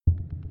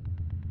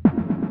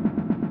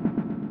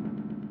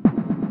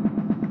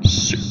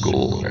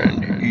Sickle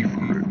and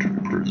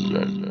Efrit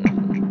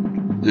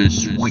present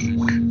This Week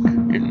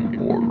in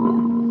Horror.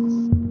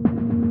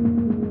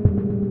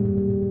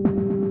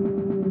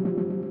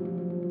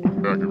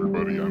 Back,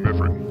 everybody. I'm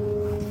Efrit.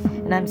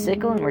 And I'm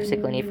Sickle, and we're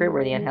Sickle and Efrit.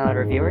 We're the Unhallowed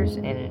Reviewers,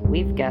 and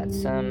we've got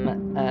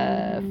some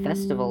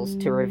festivals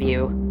to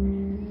review.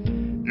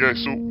 Yeah,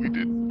 so we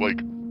did,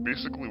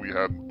 basically we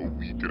had a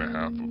week and a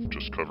half of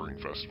just covering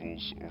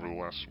festivals over the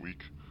last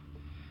week.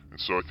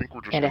 And so I think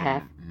we're just And a going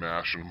half. to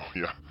mash them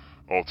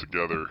all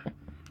together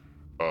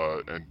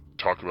and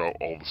talk about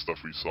all the stuff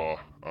we saw.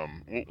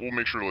 We'll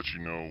make sure to let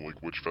you know,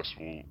 which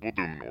festival, we'll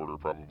do them in order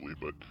probably,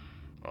 but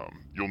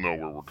you'll know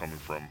where we're coming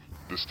from.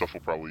 This stuff will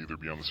probably either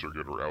be on the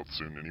circuit or out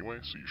soon anyway,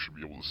 so you should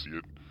be able to see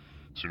it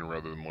sooner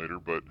rather than later.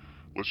 But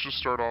let's just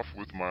start off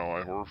with Mile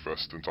High Horror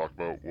Fest and talk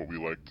about what we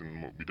liked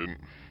and what we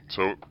didn't.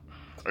 So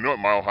I know at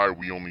Mile High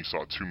we only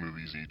saw two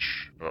movies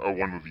each, or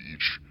one movie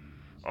each.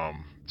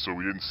 So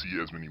we didn't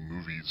see as many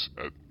movies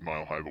at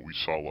Mile High, but we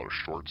saw a lot of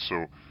shorts.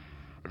 So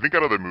I think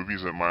out of the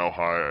movies at Mile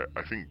High,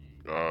 I think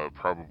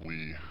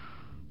probably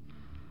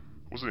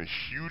wasn't a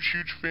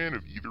huge fan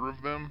of either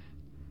of them.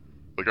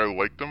 I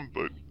liked them,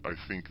 but I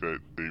think that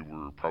they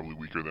were probably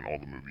weaker than all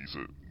the movies.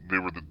 They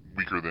were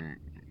weaker than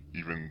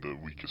even the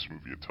weakest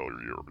movie at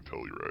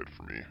Telluride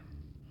for me.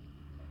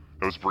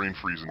 That was Brain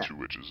Freeze and Two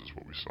Witches is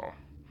what we saw.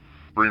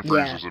 Brain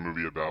Freeze was a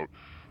movie about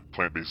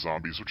plant-based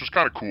zombies, which was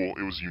kind of cool.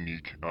 It was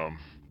unique,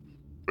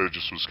 but it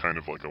just was kind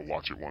of like a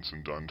watch it once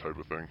and done type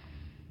of thing.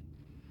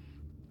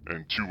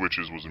 And Two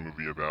Witches was a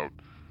movie about,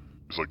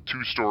 it's like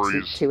two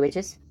stories. Two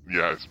witches?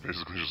 Yeah, it's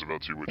basically just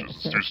about two witches.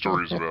 It's two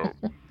stories about,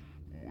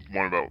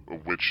 one about a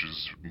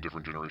witches in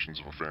different generations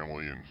of a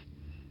family and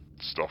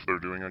stuff they're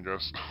doing, I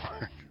guess.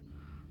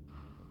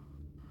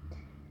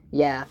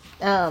 Yeah.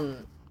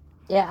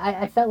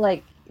 I felt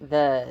like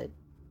there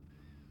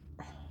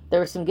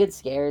were some good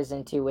scares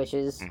in Two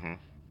Witches, Mm-hmm.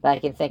 but I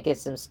can think of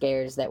some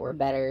scares that were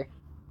better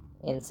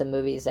in some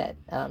movies at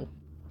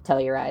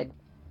Telluride.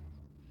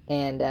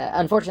 And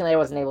unfortunately, I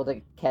wasn't able to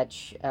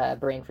catch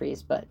Brain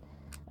Freeze, but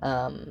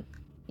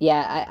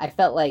I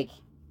felt like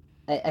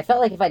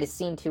if I'd have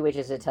seen Two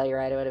Witches at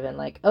Telluride, I would have been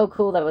like, "Oh,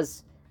 cool! That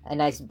was a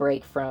nice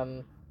break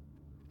from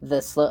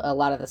a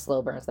lot of the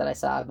slow burns that I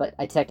saw." But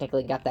I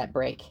technically got that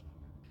break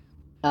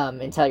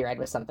in Telluride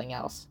with something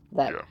else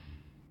that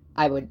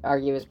I would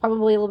argue is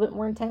probably a little bit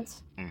more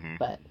intense. Mm-hmm.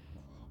 But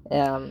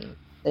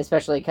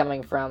especially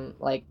coming from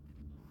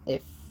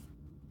if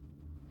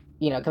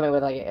coming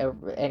with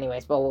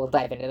anyways, well, we'll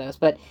dive into those.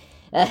 But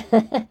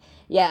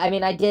yeah, I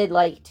mean, I did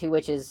like Two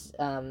Witches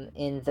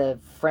in the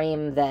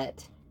frame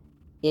that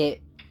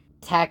it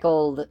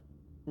tackled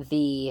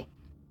the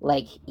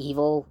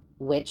evil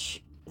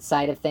witch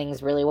side of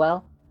things really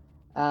well,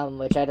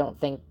 which I don't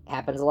think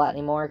happens a lot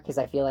anymore, because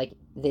I feel like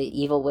the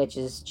evil witch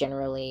is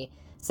generally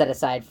set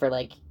aside for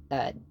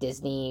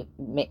Disney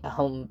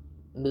home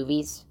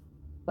movies,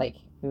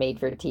 made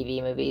for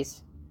TV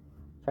movies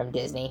from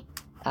Disney.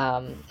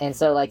 And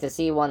so to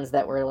see ones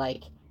that were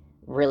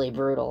really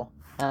brutal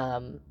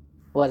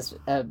was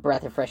a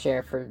breath of fresh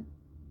air for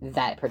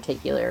that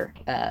particular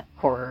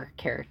horror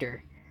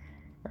character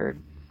or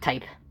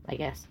type, I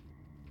guess.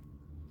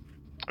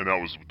 And that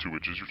was Two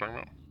Witches you're talking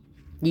about?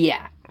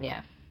 Yeah.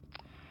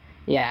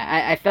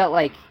 I felt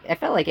like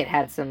it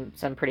had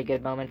some pretty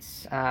good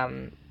moments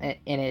in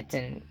it,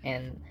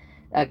 and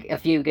a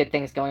few good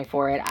things going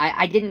for it.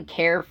 I didn't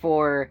care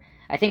for.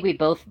 I think we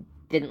both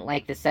didn't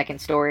like the second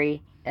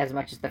story as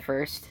much as the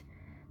first.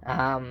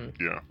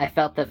 I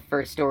felt the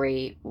first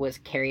story was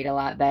carried a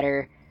lot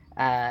better.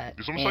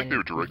 It's almost like they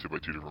were directed by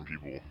two different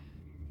people.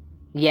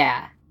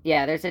 Yeah,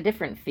 there's a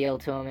different feel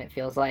to them, it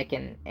feels like,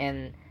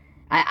 and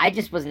I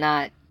just was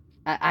not.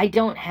 I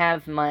don't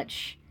have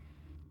much.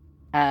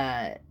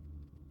 I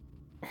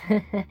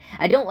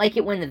don't like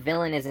it when the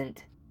villain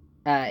isn't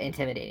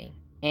intimidating,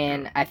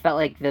 and I felt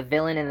like the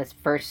villain in this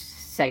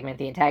first segment,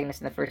 the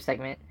antagonist in the first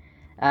segment,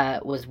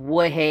 was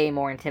way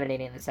more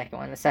intimidating than the second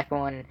one. The second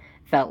one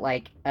felt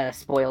like a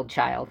spoiled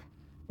child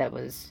that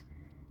was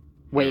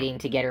waiting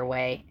to get her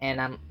way,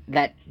 and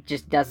that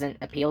just doesn't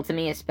appeal to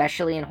me,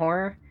 especially in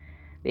horror,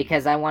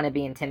 because I want to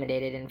be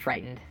intimidated and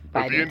frightened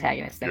by the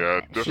antagonist.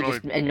 Yeah, definitely. She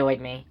just annoyed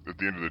me. At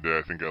the end of the day,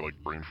 I think I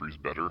like Brain Freeze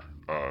better,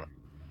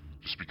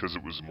 just because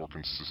it was a more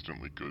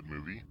consistently good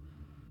movie.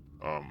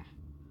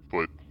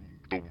 But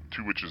the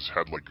Two Witches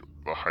had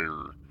a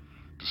higher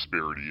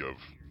disparity of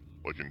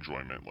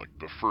enjoyment.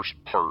 The first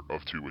part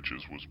of Two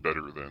Witches was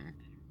better than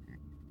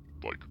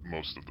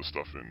most of the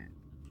stuff in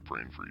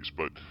Brain Freeze,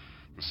 but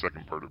the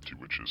second part of Two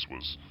Witches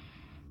was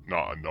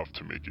not enough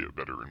to make it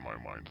better in my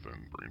mind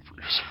than Brain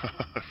Freeze.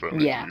 If that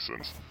makes any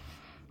sense.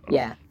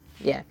 Yeah,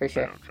 for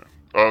sure.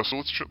 Okay. So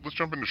let's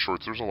jump into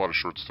shorts. There's a lot of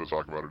shorts to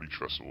talk about at each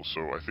festival,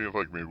 so I think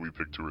maybe we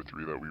picked two or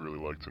three that we really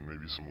liked and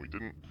maybe some we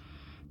didn't.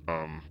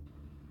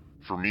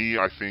 For me,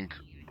 I think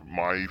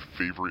my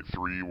favorite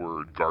three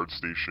were Guard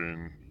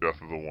Station, Death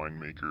of the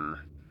Winemaker,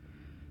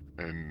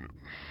 and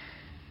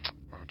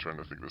I'm trying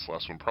to think of this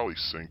last one, probably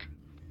Sink.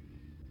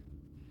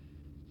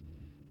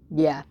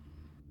 Yeah.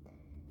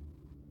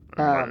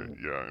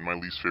 And my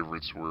least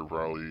favorites were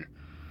probably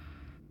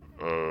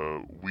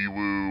Wee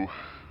Woo,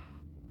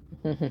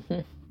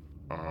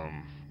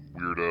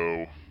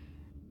 Weirdo,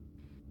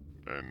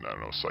 and I don't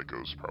know,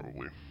 Psychos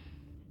probably.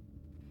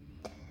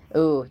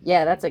 Ooh,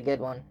 yeah, that's a good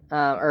one.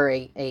 Or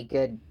a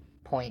good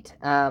point.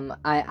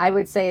 I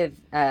would say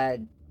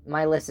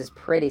my list is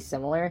pretty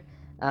similar.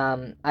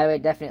 I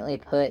would definitely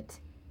put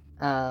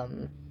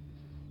um,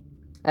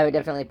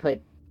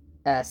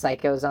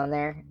 Psychos on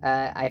there.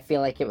 I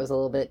feel like it was a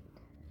little bit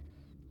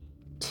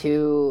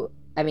too.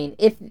 I mean,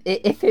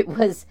 if it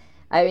was,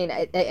 I mean,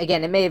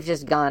 again, it may have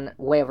just gone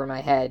way over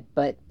my head,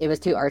 but it was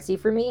too artsy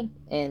for me,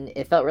 and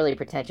it felt really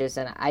pretentious,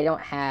 and I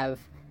don't have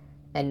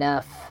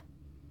enough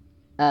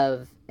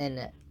of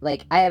an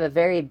like. I have a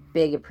very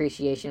big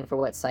appreciation for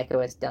what Psycho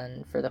has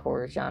done for the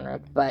horror genre,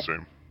 but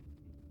Same.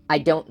 I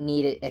don't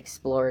need it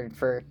explored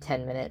for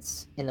 10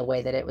 minutes in the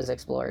way that it was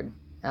explored.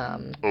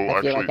 I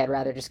feel like I'd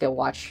rather just go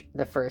watch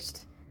the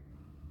first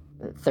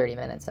 30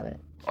 minutes of it.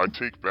 I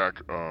take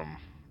back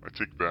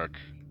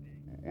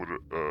what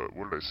did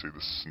I say?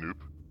 The Snoop?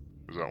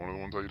 Is that one of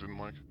the ones I didn't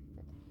like?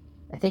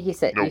 I think you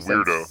said no, you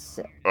Weirdo.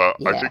 Said, yeah.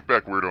 I take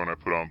back Weirdo and I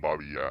put on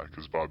Bobby Yeah,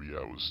 because Bobby Yeah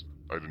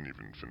I didn't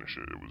even finish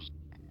it. It was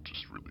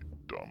just really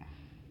dumb.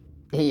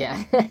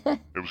 Yeah.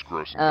 It was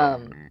gross and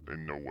dumb, and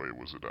in no way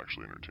was it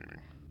actually entertaining.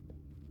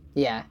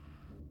 Yeah.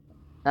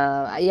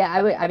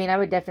 I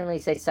would definitely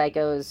say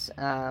Psychos.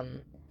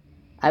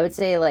 I would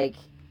say, like,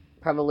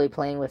 probably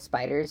Playing with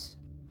Spiders.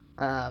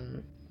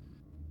 And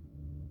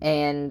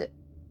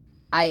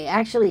I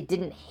actually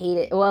didn't hate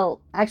it.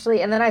 Well,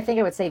 actually, and then I think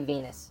I would say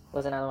Venus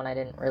was another one I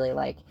didn't really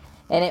like.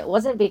 And it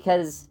wasn't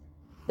because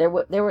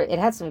it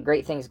had some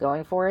great things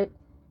going for it,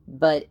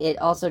 but it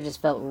also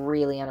just felt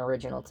really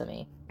unoriginal to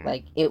me.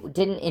 Like, it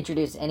didn't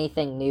introduce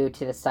anything new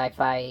to the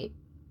sci-fi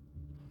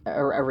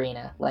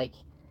arena. Like,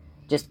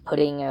 just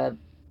putting a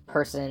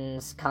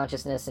person's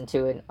consciousness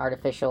into an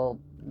artificial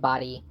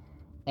body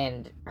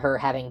and her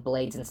having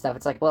blades and stuff.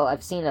 It's like, well,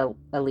 I've seen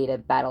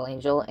Alita Battle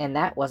Angel, and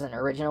that wasn't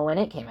original when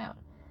it came out.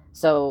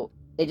 So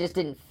it just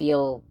didn't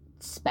feel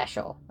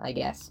special, I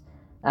guess.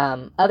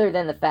 Other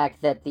than the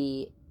fact that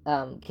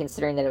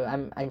considering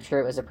that I'm sure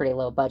it was a pretty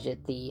low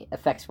budget, the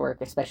effects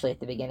work, especially at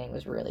the beginning,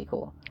 was really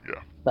cool.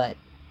 Yeah. But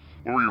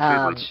what were your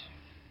favorites?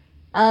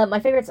 My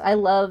favorites, I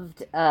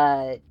loved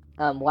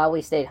While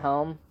We Stayed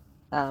Home.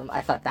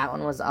 I thought that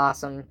one was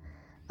awesome.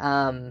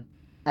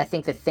 I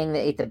think The Thing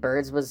That Ate the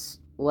Birds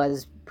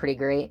was pretty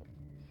great.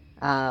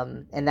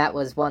 And that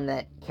was one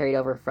that carried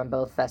over from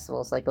both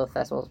festivals. Like, both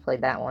festivals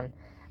played that one.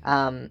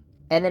 And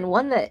then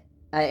one that,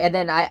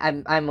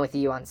 I'm with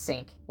you on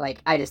Sync.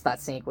 Like, I just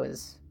thought Sync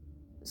was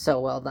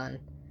so well done.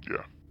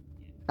 Yeah.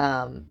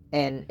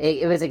 And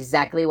it was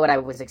exactly what I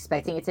was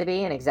expecting it to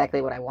be, and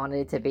exactly what I wanted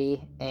it to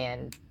be,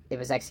 and it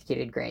was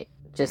executed great.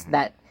 Just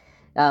that,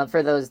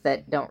 for those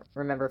that don't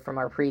remember from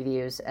our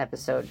previews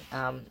episode,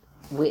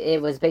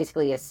 it was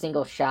basically a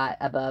single shot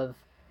above,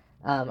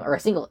 or a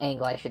single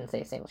angle, I shouldn't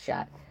say a single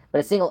shot,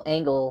 but a single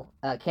angle,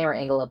 camera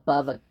angle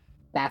above a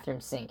bathroom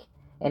sink.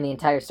 And the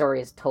entire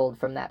story is told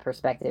from that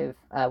perspective,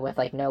 with,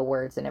 like, no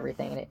words and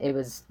everything. And it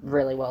was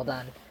really well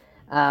done.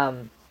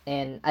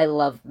 And I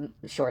love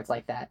shorts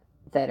like that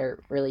are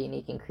really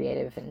unique and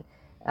creative.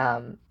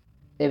 And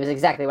it was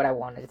exactly what I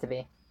wanted it to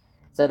be.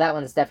 So that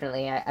one's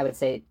definitely, I would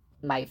say,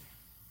 my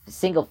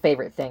single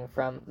favorite thing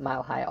from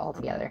Mile High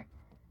altogether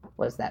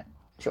was that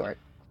short.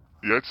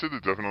 Yeah, I'd say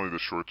that definitely the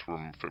shorts were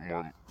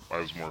more. I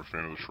was more a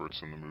fan of the shorts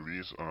than the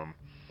movies.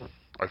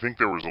 I think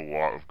there was a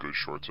lot of good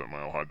shorts at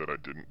Mile High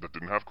that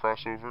didn't have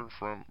crossover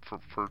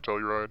for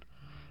Telluride.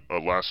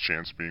 Last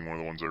Chance being one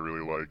of the ones I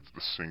really liked.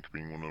 The Sync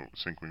being one of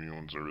the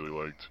ones I really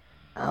liked.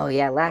 Oh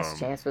yeah, Last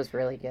Chance was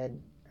really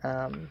good. The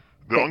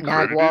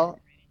uncredited. Nagwal.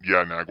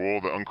 Yeah,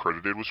 Nagwal. The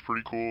uncredited was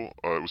pretty cool.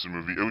 It was a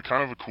movie. It was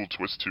kind of a cool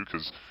twist too,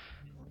 because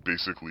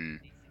basically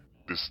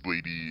this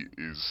lady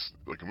is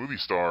like a movie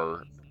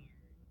star,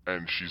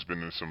 and she's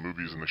been in some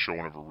movies, and they show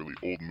one of her really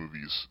old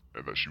movies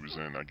that she was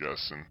in, I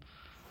guess, and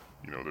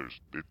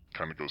it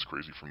kind of goes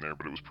crazy from there.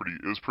 But it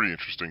was pretty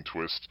interesting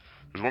twist.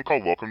 There's one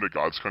called Welcome to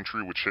God's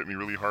Country, which hit me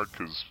really hard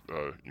because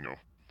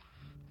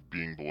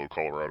being below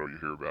Colorado, you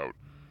hear about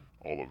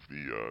all of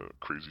the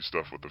crazy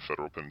stuff with the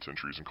federal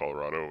penitentiaries in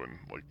Colorado, and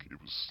like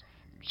it was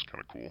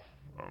kind of cool.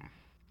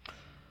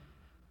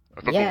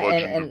 I thought the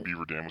Legend of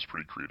Beaver Dam was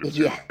pretty creative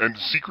too. Yeah. And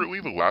secretly,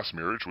 The Last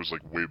Marriage was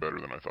like way better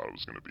than I thought it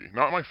was going to be.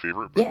 Not my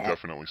favorite, but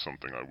definitely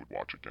something I would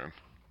watch again.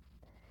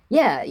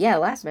 Yeah,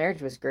 Last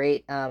Marriage was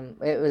great.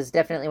 It was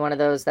definitely one of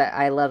those that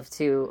I love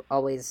to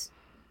always,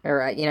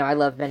 or I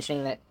love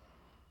mentioning that.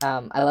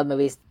 I love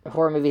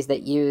horror movies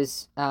that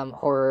use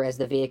horror as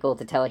the vehicle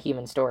to tell a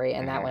human story,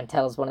 and that one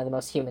tells one of the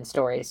most human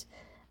stories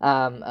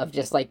of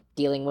just like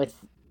dealing with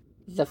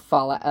the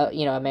fallout,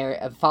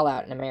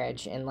 fallout in a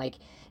marriage, and like,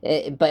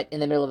 but in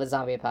the middle of a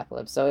zombie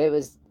apocalypse. So it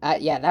was,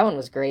 that one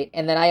was great.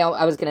 And then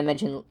I was gonna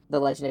mention The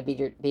Legend of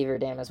Beaver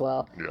Dam as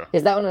well,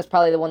 because that one was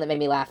probably the one that made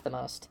me laugh the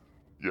most.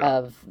 Yeah.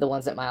 Of the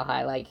ones at Mile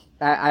High. Like,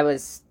 I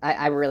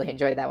really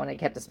enjoyed that one. It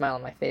kept a smile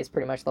on my face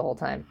pretty much the whole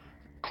time.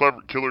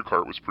 Killer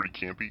Cart was pretty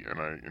campy, and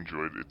I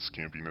enjoyed its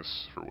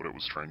campiness for what it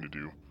was trying to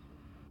do.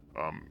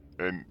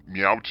 And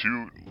Meow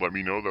 2 let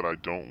me know that I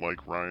don't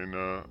like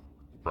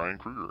Brian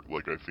Kruger.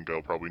 Like, I think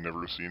I'll probably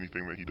never see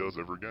anything that he does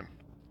ever again.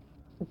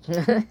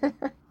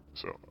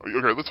 So,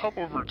 okay, let's hop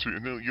over to...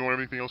 You want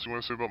anything else you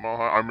want to say about Mile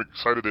High? I'm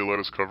excited they let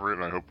us cover it,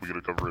 and I hope we get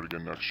to cover it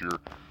again next year.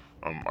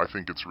 I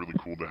think it's really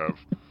cool to have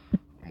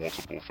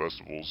multiple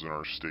festivals in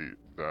our state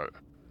that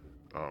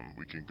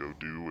we can go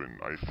do,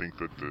 and I think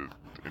that the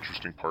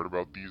interesting part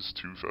about these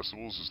two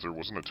festivals is there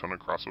wasn't a ton of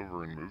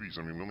crossover in movies.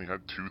 I mean, we only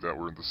had 2 that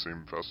were in the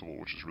same festival,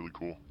 which is really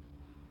cool.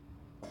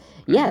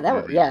 Yeah,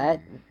 that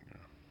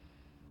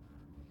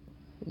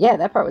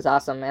part was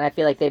awesome, and I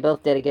feel like they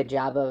both did a good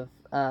job of.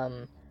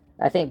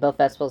 I think both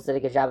festivals did a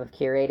good job of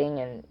curating,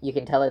 and you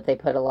can tell that they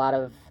put a lot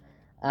of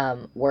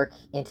work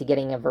into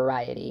getting a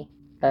variety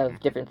of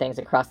different things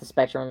across the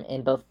spectrum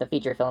in both the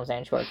feature films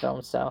and short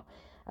films. So,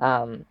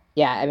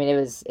 yeah, I mean,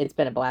 it's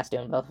been a blast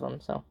doing both of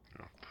them. So.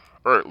 Yeah.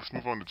 All right, let's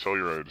move on to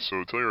Telluride.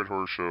 So, Telluride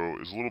Horror Show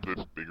is a little bit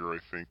bigger, I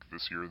think,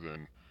 this year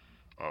than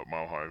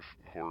Mile High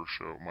Horror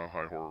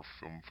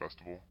Film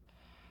Festival,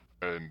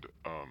 and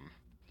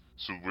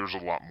so there's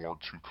a lot more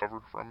to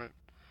cover from it.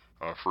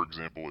 For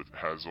example, it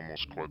has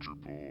almost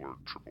quadruple or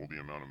triple the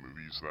amount of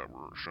movies that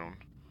were shown.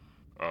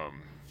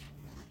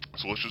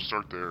 So let's just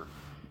start there.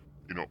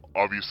 You know,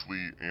 obviously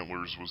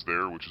Antlers was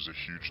there, which is a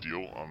huge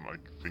deal. I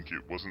think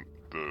it wasn't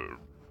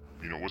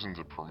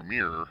the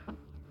premiere,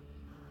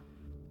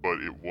 but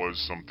it was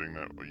something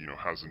that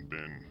hasn't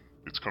been.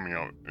 It's coming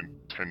out in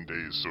 10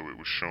 days, so it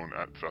was shown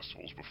at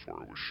festivals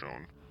before it was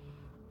shown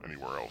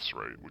anywhere else,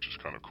 right? Which is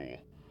kind of cool.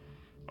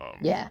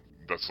 Yeah.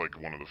 That's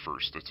like one of the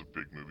first. That's a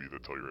big movie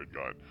that Telluride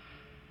got.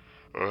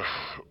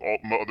 All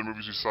other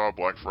movies we saw: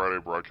 Black Friday,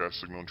 Broadcast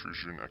Signal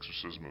Intrusion,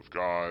 Exorcism of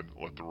God,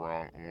 Let the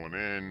Wrong One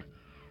In,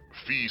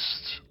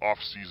 Feast, Off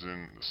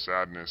Season, The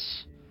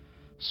Sadness,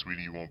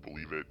 Sweetie You Won't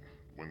Believe It,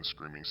 When the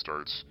Screaming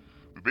Starts.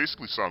 We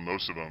basically saw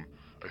most of them.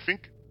 I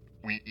think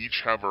we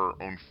each have our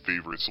own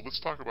favorites. So let's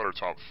talk about our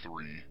top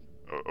 3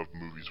 of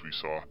movies we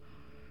saw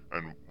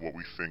and what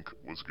we think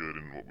was good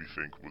and what we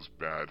think was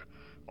bad.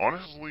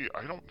 Honestly,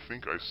 I don't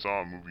think I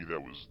saw a movie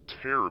that was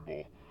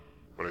terrible,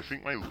 but I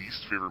think my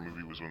least favorite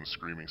movie was When the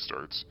Screaming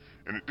Starts.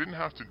 And it didn't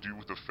have to do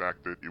with the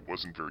fact that it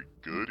wasn't very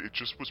good, it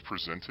just was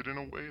presented in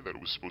a way that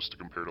it was supposed to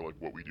compare to like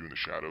What We Do in the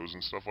Shadows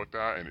and stuff like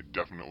that, and it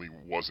definitely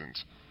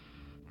wasn't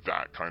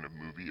that kind of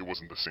movie. It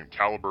wasn't the same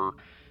caliber,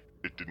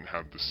 it didn't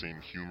have the same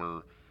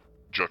humor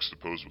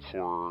juxtaposed with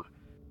horror,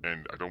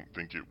 and I don't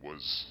think it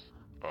was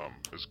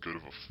as good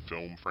of a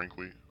film,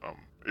 frankly.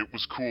 It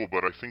was cool,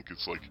 but I think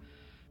it's like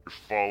you're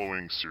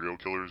following serial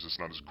killers. It's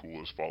not as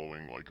cool as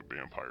following like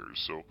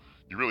vampires. So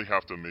you really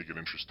have to make it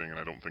interesting, and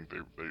I don't think they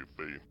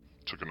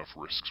took enough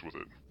risks with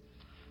it.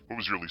 What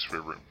was your least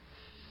favorite?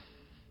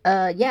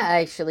 Yeah,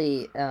 I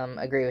actually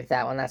agree with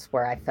that one. That's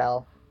where I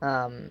fell.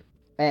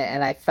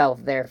 And I fell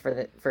there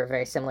for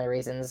very similar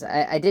reasons.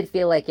 I did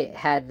feel like it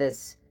had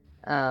this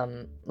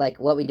like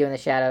What We Do in the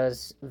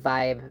Shadows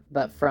vibe,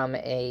 but from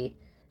a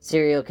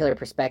serial killer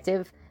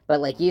perspective. But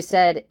like you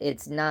said,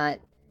 it's not.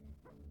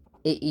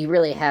 You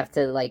really have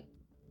to like.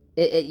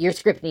 Your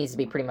script needs to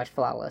be pretty much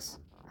flawless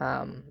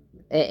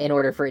in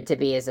order for it to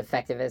be as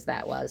effective as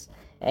that was.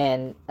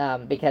 And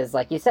because,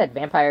 like you said,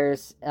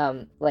 vampires,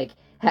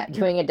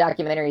 doing a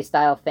documentary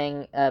style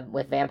thing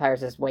with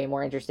vampires is way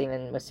more interesting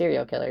than with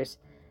serial killers.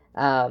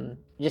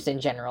 Just in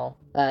general,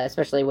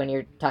 especially when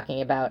you're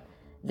talking about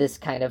this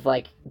kind of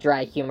like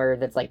dry humor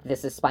that's like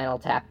This Is Spinal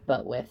Tap,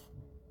 but with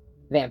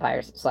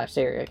vampires /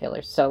 serial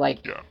killers. So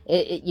like,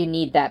 you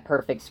need that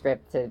perfect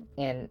script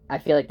and I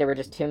feel like there were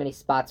just too many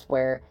spots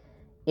where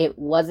it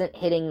wasn't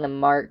hitting the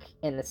mark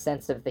in the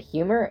sense of the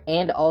humor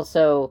and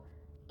also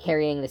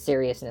carrying the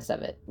seriousness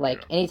of it.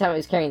 Like anytime it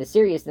was carrying the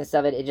seriousness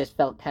of it, it just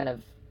felt kind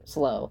of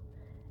slow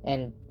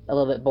and a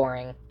little bit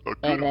boring.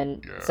 And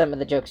then some of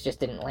the jokes just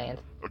didn't land.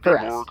 A good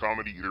horror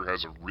comedy either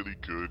has a really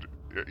good...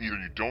 Either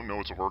you don't know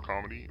it's a horror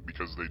comedy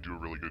because they do a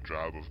really good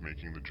job of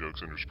making the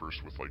jokes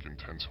interspersed with like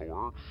intense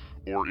horror,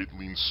 or it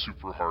leans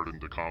super hard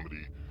into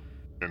comedy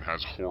and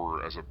has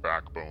horror as a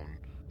backbone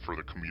for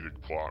the comedic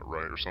plot,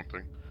 right, or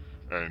something.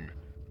 And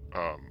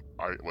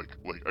I like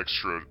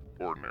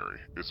Extraordinary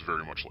is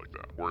very much like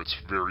that, where it's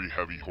very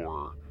heavy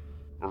horror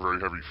or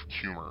very heavy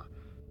humor,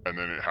 and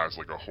then it has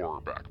like a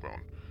horror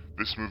backbone.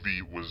 This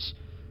movie was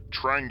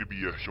trying to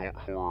be a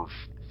horror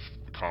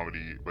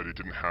comedy, but it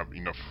didn't have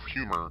enough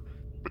humor,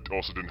 but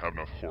also didn't have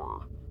enough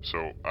horror.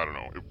 So, I don't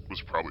know, it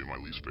was probably my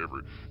least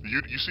favorite.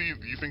 You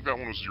think that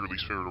one was your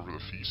least favorite over The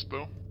Feast,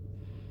 though?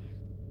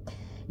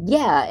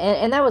 Yeah,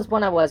 and that was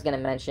one I was going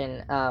to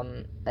mention,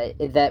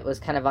 that was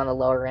kind of on the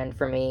lower end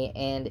for me,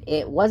 and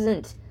it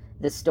wasn't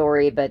the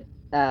story, but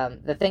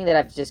the thing that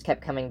I've just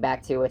kept coming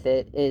back to with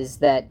it is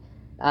that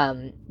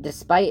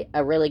despite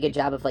a really good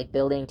job of, like,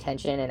 building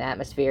tension and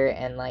atmosphere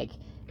and, like,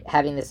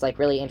 having this, like,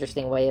 really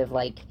interesting way of,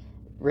 like,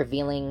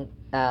 revealing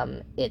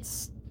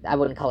its, I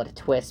wouldn't call it a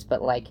twist,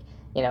 but, like,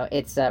 you know,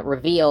 its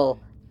reveal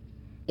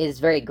is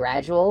very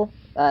gradual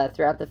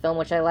throughout the film,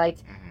 which I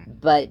liked.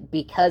 But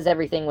because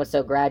everything was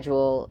so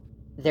gradual,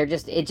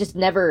 it just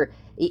never,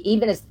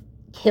 even as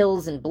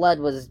kills and blood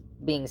was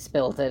being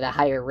spilt at a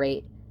higher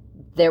rate,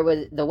 there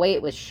was the way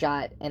it was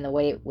shot and the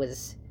way it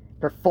was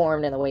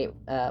performed and the way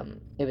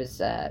it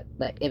was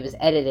like it was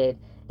edited.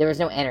 There was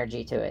no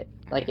energy to it.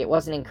 Like it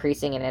wasn't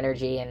increasing in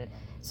energy, and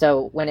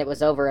so when it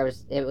was over,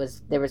 there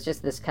was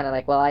just this kind of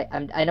like, well,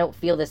 I don't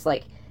feel this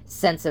like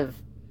sense of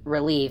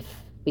relief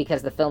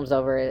because the film's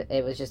over.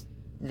 It was just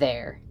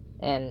there,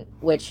 and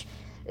which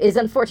is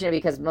unfortunate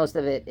because most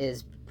of it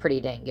is pretty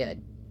dang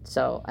good.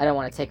 So I don't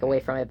want to take away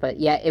from it, but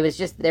yeah, it was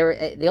just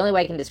there. The only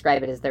way I can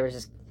describe it is there was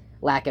just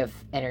lack of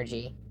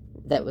energy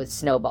that was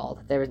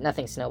snowballed. There was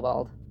nothing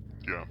snowballed.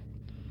 Yeah.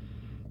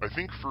 I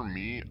think for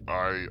me,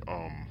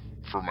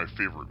 for my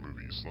favorite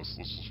movies, let's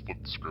just flip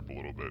the script a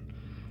little bit.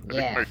 I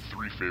think my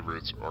 3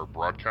 favorites are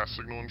Broadcast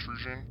Signal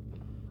Intrusion,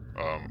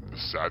 The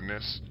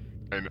Sadness,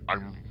 and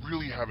I'm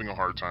really having a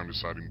hard time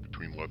deciding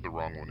between Let the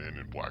Wrong One In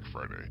and Black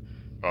Friday.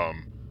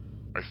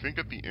 I think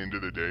at the end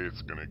of the day,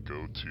 it's gonna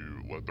go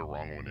to Let the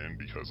Wrong One In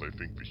because I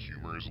think the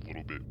humor is a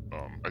little bit.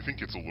 I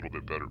think it's a little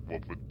bit better,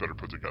 better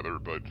put together.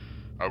 But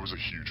I was a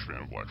huge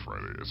fan of Black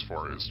Friday as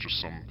far as just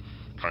some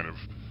kind of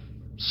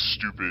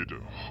stupid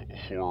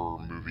horror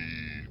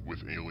movie with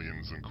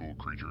aliens and cool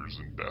creatures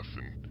and death,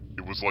 and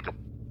it was like a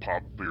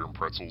pop beer and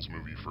pretzels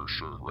movie for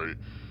sure, right?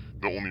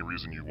 The only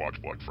reason you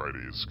watch Black Friday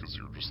is because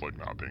you're just like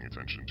not paying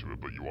attention to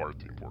it, but you are at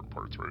the important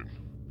parts, right?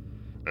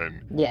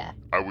 And yeah,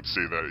 I would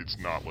say that it's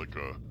not like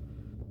a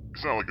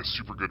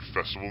super good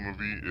festival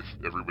movie. If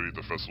everybody at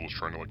the festival is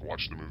trying to like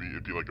watch the movie,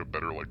 it'd be like a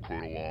better like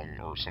quote along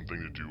or something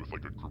to do with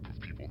like a group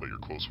of people that you're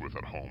close with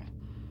at home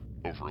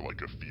over like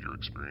a theater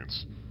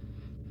experience.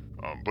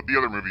 But the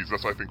other movies,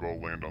 that's I think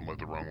I'll land on Let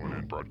the Wrong One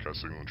In,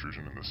 Broadcast Signal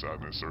Intrusion, and The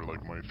Sadness are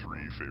like my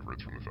 3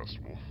 favorites from the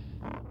festival.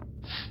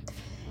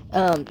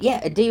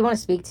 Yeah. Do you want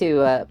to speak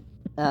to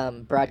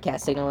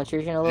Broadcast Signal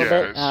Intrusion a little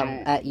bit?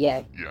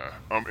 Yeah. Yeah.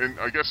 And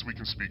I guess we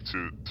can speak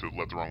to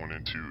Let the Wrong One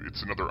In too.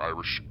 It's another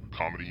Irish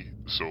comedy,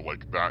 so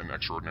like that and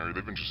Extraordinary,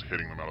 they've been just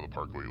hitting them out of the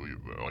park lately,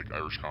 like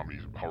Irish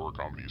comedies, horror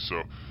comedies.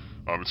 So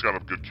it's got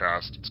a good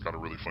cast, it's got a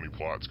really funny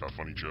plot, it's got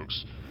funny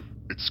jokes.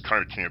 It's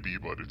kind of campy,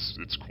 but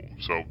it's cool.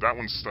 So that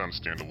one's on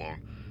standalone.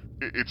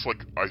 It's like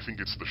I think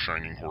it's the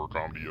shining horror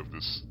comedy of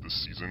this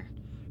season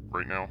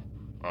right now.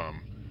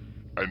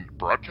 And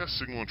Broadcast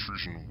Signal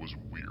Intrusion was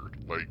weird.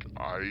 Like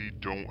I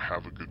don't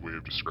have a good way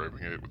of describing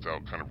it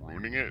without kind of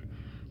ruining it,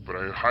 but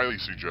I highly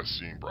suggest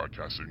seeing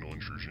Broadcast Signal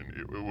Intrusion.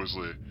 It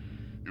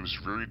was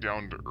very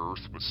down to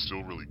earth, but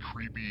still really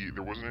creepy.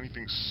 There wasn't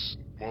anything.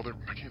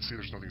 I can't say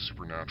there's nothing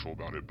supernatural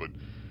about it, but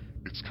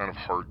it's kind of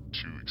hard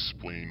to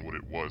explain what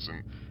it was.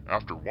 And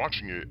after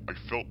watching it, I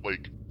felt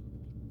like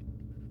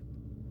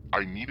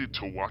I needed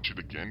to watch it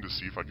again to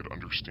see if I could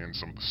understand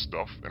some of the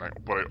stuff.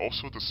 But I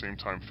also at the same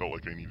time felt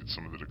like I needed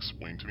some of it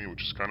explained to me,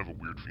 which is kind of a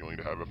weird feeling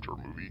to have after a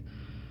movie.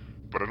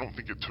 But I don't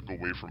think it took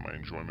away from my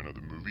enjoyment of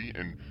the movie.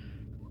 And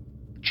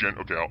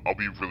I'll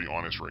be really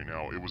honest right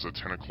now. It was at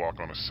 10 o'clock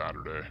on a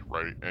Saturday,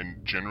 right?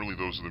 And generally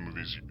those are the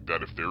movies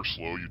that if they're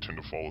slow, you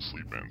tend to fall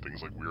asleep in.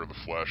 Things like We Are the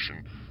Flesh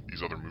and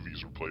these other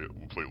movies will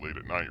play late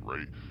at night,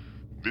 right?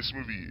 This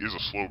movie is a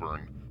slow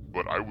burn,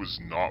 but I was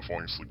not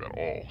falling asleep at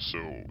all. So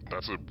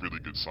that's a really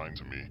good sign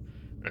to me.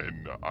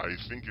 And I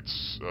think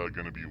it's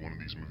going to be one of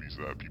these movies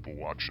that people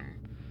watch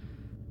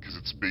because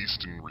it's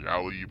based in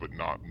reality, but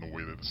not in the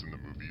way that it's in the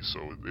movie.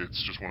 So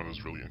it's just one of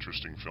those really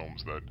interesting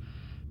films that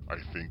I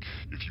think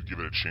if you give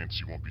it a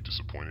chance, you won't be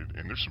disappointed.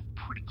 And there's some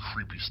pretty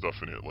creepy stuff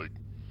in it. Like,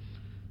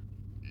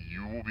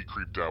 you will be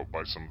creeped out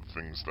by some of the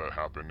things that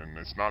happen. And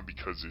it's not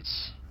because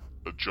it's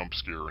a jump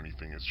scare or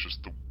anything. It's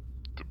just the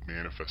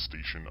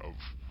manifestation of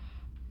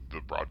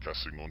the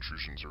Broadcast Signal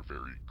Intrusions are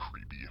very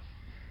creepy.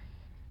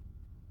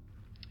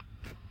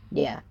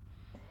 Yeah.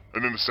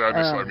 And then The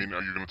Sadness, I mean,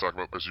 are you going to talk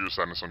about, is your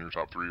Sadness on your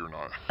top 3 or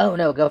not? Oh,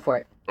 no, go for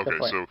it. Okay,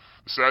 so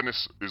The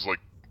Sadness is like,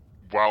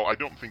 while I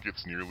don't think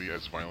it's nearly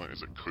as violent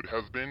as it could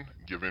have been,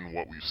 given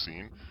what we've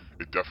seen,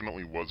 it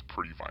definitely was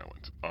pretty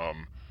violent.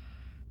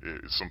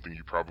 It's something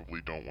you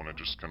probably don't want to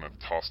just kind of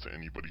toss to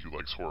anybody who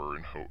likes horror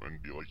and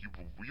be like,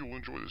 you'll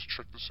enjoy this,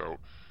 check this out.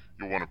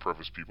 You'll want to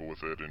preface people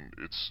with it, and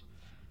it's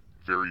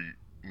very,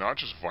 not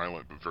just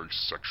violent, but very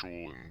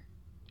sexual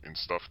and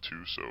stuff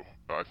too, so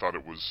I thought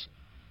it was,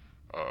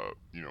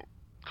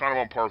 kind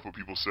of on par with what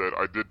people said.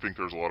 I did think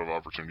there's a lot of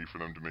opportunity for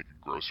them to make it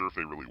grosser if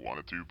they really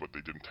wanted to, but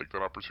they didn't take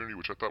that opportunity,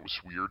 which I thought was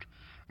weird.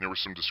 And there were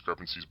some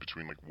discrepancies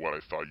between like what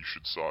I thought you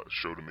should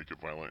show to make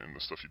it violent and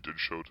the stuff you did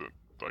show to,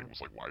 like,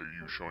 was like, why are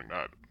you showing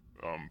that?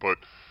 But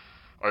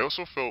I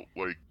also felt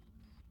like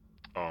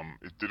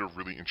it did a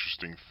really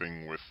interesting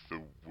thing with the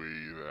way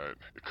that,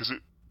 because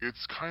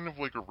it's kind of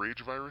like a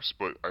rage virus,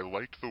 but I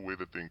liked the way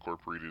that they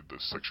incorporated the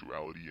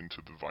sexuality into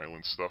the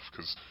violent stuff,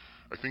 because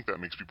I think that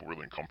makes people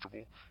really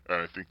uncomfortable,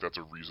 and I think that's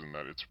a reason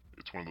that it's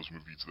one of those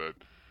movies that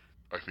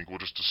I think will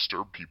just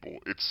disturb people.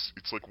 It's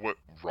like what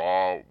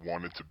Raw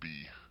wanted to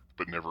be,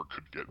 but never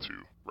could get to,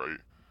 right?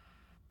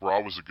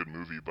 Raw was a good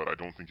movie, but I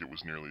don't think it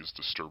was nearly as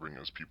disturbing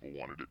as people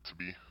wanted it to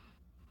be.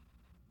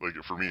 Like,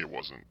 for me, it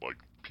wasn't. Like,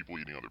 people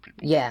eating other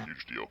people was Yeah. a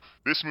huge deal.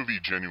 This movie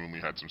genuinely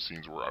had some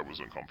scenes where I was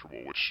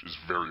uncomfortable, which is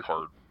very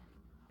hard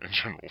in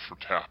general for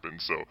to happen.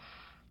 So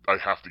I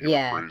have to give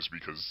it praise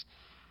because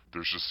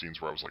there's just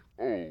scenes where I was like,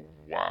 oh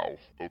wow,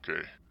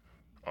 okay.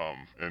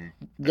 And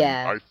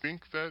Yeah. I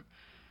think that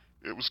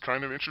it was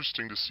kind of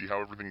interesting to see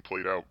how everything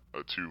played out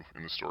too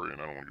in the story.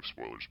 And I don't want to give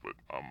spoilers, but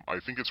I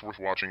think it's worth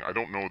watching. I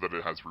don't know that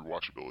it has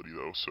rewatchability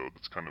though, so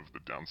that's kind of the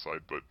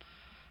downside. But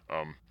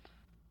I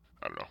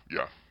don't know.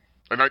 Yeah.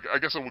 And I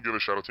guess I will give a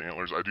shout out to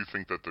Antlers. I do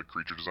think that the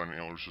creature design in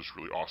Antlers is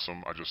really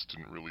awesome. I just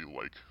didn't really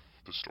like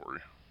the story.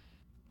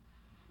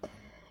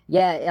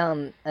 Yeah,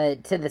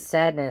 to the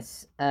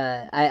sadness,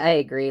 I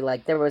agree.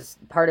 Like, there was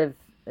part of,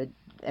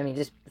 I mean,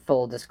 just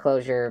full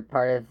disclosure,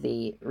 part of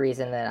the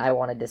reason that I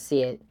wanted to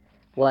see it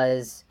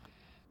was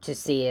to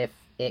see if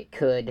it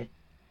could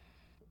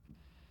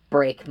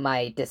break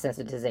my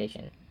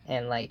desensitization.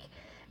 And, like,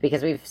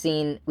 because I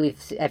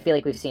feel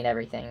like we've seen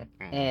everything.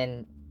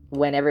 And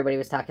when everybody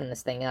was talking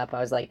this thing up, I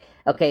was like,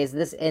 okay,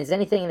 is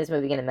anything in this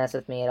movie gonna mess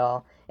with me at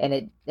all?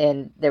 And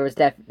there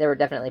were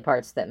definitely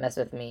parts that mess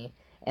with me,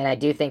 and I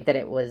do think that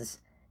it was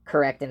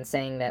correct in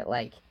saying that,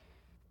 like,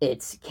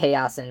 it's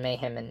chaos and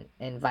mayhem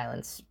and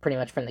violence pretty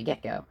much from the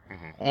get-go.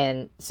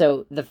 And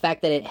so the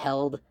fact that it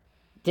held,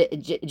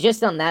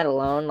 just on that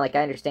alone, like,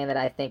 I understand that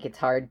I think it's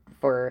hard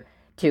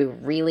to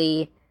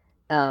really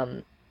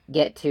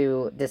get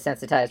to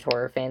desensitized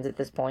horror fans at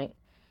this point,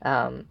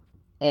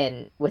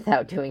 and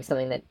without doing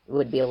something that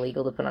would be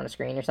illegal to put on a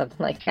screen or something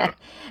like that.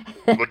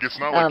 Like, it's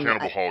not like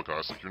Cannibal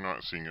Holocaust. Like, you're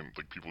not seeing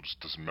like people just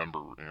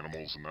dismember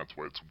animals, and that's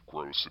why it's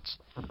gross. It's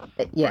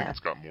like, it's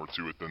got more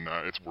to it than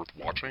that. It's worth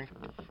watching.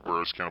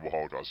 Whereas Cannibal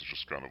Holocaust is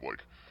just kind of like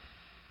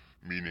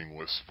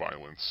meaningless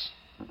violence.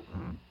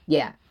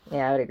 Yeah,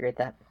 I would agree with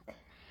that.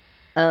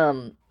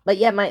 But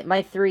yeah,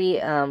 my three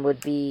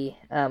would be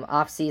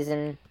Off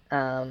Season,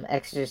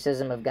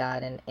 Exorcism of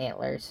God, and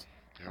Antlers.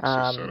 Yeah,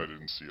 I'm so sad I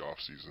didn't see Off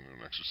Season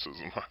and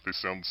Exorcism. They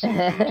sound so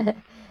good.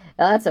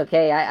 Well, that's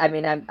okay. I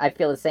mean, I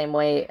feel the same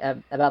way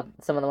about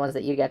some of the ones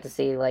that you got to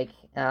see. Like,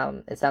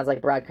 it sounds like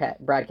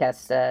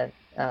broadcast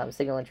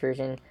signal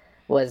intrusion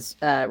was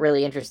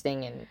really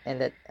interesting,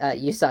 and that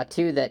you saw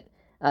two that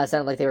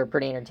sounded like they were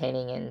pretty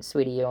entertaining. And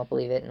Sweetie, You Won't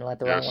Believe It, and Let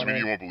the Wrong One In. Sweetie,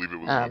 You Won't Believe It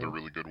was another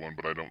really good one,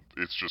 but I don't.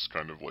 It's just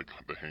kind of like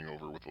The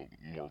Hangover with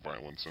more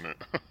violence in it.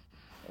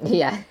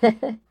 Yeah.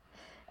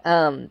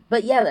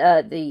 But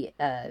yeah, the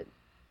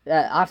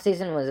Off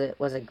Season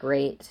was a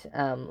great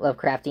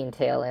Lovecraftian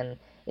tale, and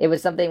it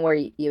was something where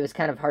it was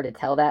kind of hard to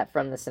tell that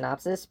from the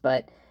synopsis,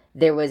 but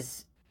there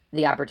was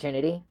the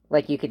opportunity,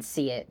 like, you could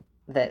see it,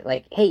 that,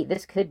 like, hey,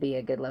 this could be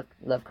a good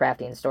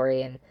Lovecraftian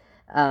story, and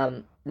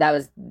that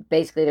was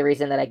basically the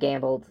reason that I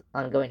gambled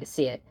on going to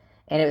see it.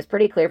 And it was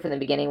pretty clear from the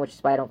beginning, which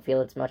is why I don't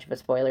feel it's much of a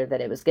spoiler,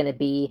 that it was going to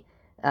be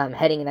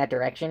heading in that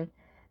direction.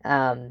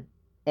 And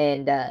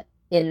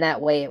in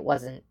that way, it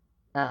wasn't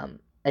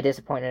a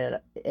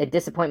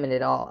disappointment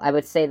at all. I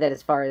would say that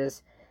as far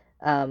as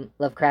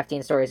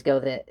Lovecraftian stories go,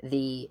 that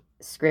the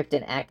script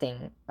and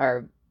acting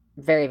are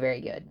very,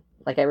 very good.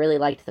 Like, I really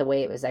liked the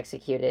way it was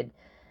executed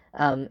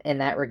in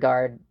that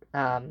regard.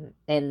 And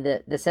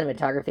the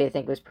cinematography, I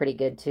think, was pretty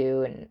good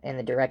too, and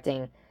the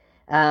directing.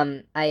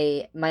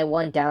 My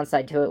one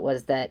downside to it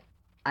was that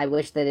I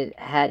wish that it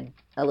had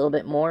a little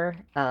bit more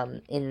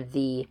in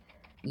the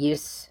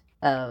use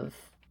of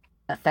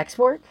effects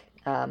work,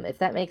 if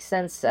that makes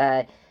sense.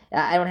 I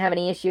don't have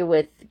any issue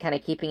with kind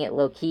of keeping it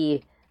low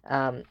key,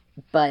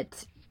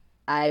 but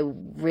I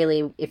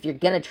really, if you're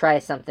gonna try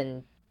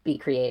something, be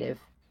creative.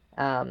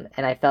 And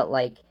I felt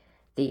like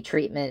the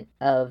treatment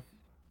of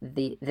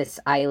this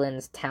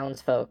island's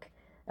townsfolk,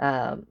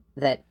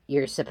 that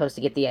you're supposed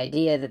to get the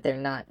idea that they're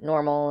not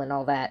normal and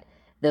all that.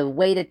 The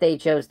way that they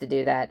chose to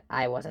do that,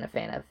 I wasn't a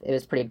fan of. It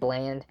was pretty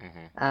bland,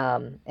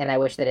 and I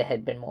wish that it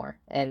had been more.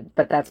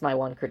 But that's my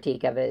one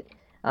critique of it.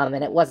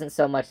 And it wasn't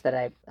so much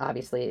that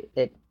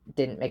it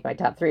didn't make my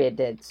top three. It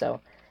did, so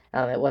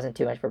it wasn't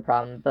too much of a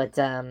problem. But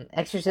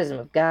Exorcism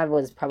of God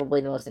was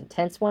probably the most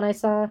intense one I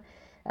saw.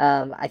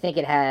 I think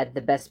it had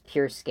the best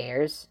pure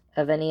scares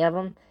of any of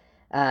them.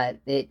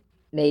 It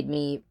made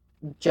me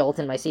jolt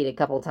in my seat a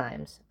couple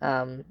times,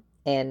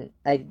 and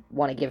I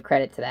want to give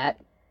credit to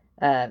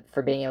that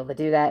for being able to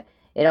do that.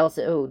 It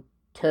also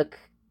took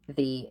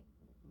the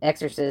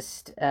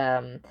Exorcist,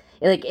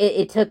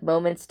 it took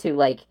moments to,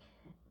 like,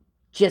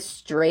 just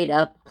straight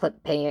up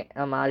pay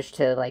homage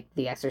to, like,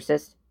 The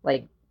Exorcist,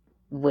 like,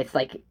 with,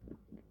 like,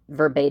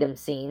 verbatim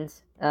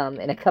scenes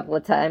in a couple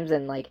of times,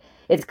 and, like,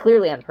 it's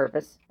clearly on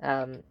purpose,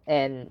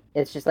 and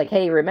it's just like,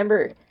 hey,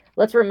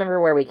 let's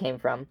remember where we came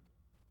from,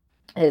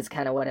 is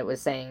kind of what it was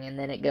saying. And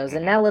then it goes,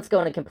 and now let's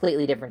go in a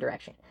completely different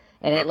direction,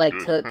 and it, like,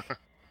 took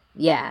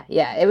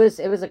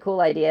it was a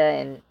cool idea,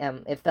 and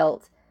it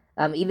felt,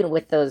 even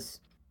with those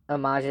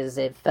homages,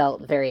 it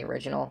felt very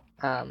original,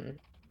 and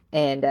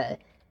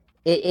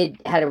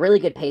it had a really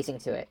good pacing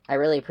to it. I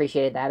really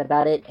appreciated that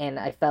about it, and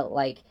I felt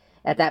like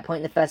at that point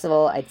in the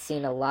festival, I'd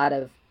seen a lot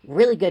of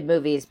really good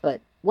movies,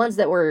 but ones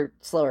that were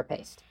slower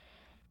paced,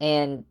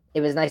 and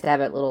it was nice to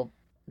have a little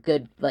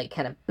good, like,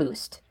 kind of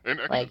boost. And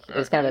Like, it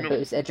was kind of a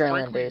boost,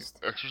 adrenaline frankly, boost.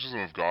 Exorcism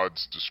of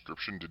God's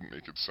description didn't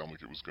make it sound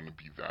like it was going to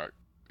be that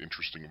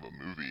interesting of a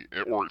movie,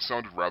 or it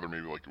sounded rather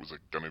maybe like it was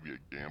going to be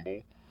a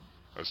gamble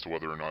as to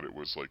whether or not it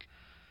was like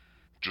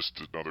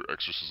just another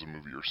exorcism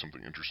movie or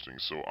something interesting.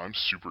 So I'm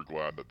super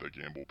glad that the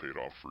gamble paid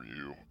off for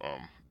you,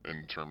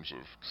 in terms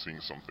of seeing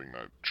something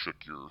that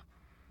shook your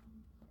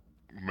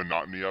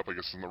monotony up, I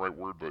guess isn't the right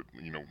word, but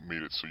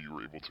made it so you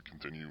were able to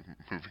continue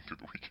moving through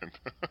the weekend.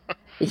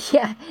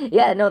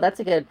 Yeah, no, that's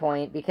a good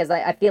point, because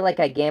I feel like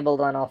I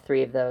gambled on all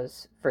three of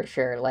those for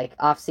sure. Like,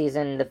 Off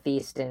Season, The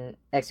Feast, and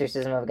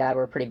Exorcism of God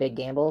were pretty big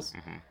gambles,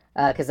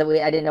 because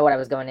I didn't know what I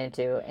was going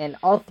into, and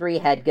all three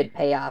had good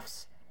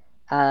payoffs.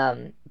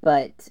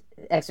 But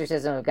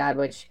Exorcism of God,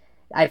 which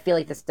I feel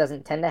like this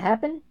doesn't tend to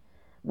happen,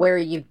 where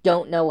you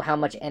don't know how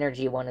much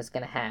energy one is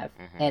going to have,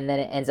 and then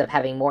it ends up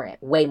having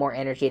way more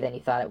energy than you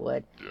thought it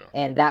would. Yeah.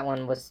 And that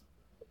one was,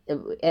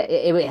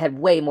 it had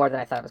way more than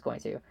I thought it was going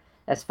to,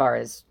 as far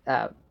as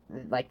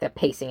like the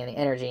pacing and the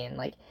energy, and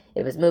like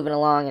it was moving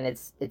along, and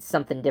it's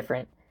something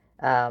different,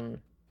 and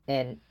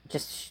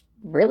just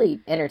really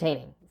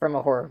entertaining from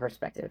a horror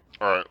perspective.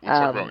 All right, let's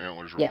talk about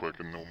Antlers real quick,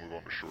 and then we'll move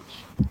on to shorts.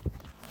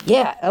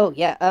 Yeah. Oh,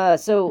 yeah.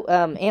 So,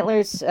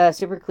 Antlers,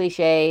 super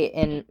cliche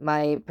in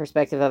my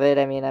perspective of it.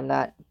 I mean, I'm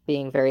not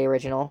being very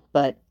original,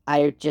 but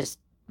I just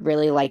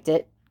really liked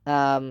it.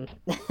 I'm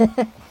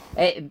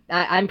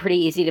pretty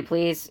easy to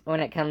please when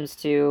it comes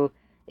to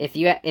if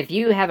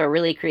you have a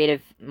really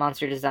creative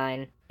monster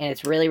design and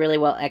it's really, really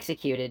well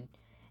executed,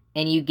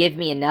 and you give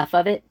me enough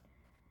of it,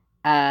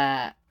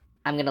 I'm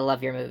gonna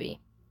love your movie.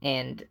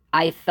 And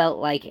I felt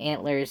like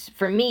Antlers,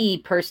 for me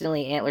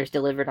personally, Antlers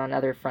delivered on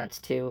other fronts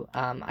too.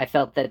 I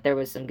felt that there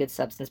was some good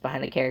substance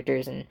behind the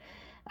characters, and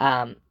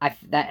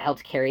that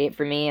helped carry it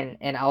for me.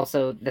 And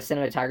also the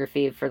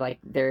cinematography for like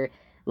their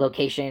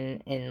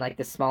location in like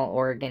the small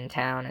Oregon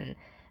town, and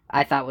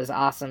I thought was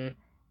awesome.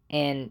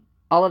 And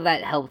all of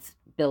that helped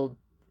build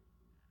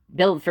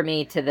for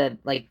me to the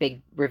like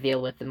big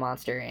reveal with the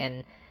monster,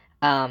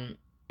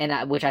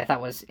 which I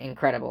thought was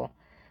incredible.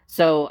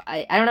 So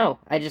I don't know.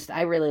 I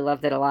really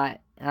loved it a lot.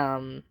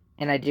 And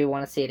I do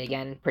want to see it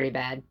again pretty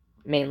bad.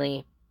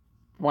 Mainly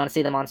want to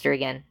see the monster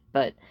again.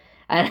 But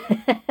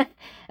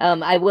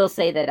I will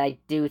say that I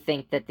do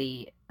think that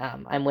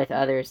I'm with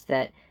others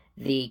that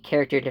the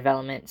character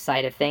development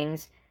side of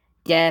things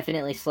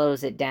definitely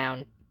slows it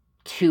down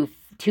too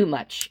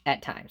much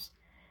at times,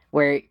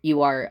 where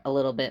you are a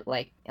little bit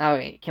like, all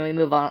right, can we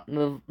move along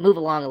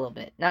a little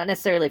bit? Not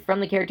necessarily from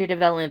the character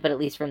development, but at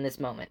least from this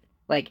moment.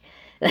 Like,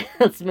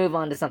 let's move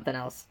on to something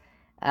else.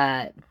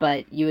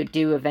 But you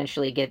do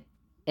eventually get,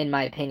 in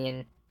my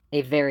opinion,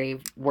 a very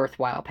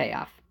worthwhile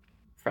payoff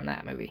from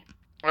that movie.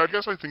 I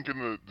guess I think in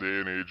the day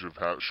and age of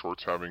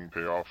shorts having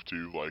payoff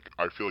too, like,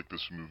 I feel like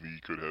this movie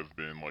could have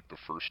been like the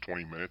first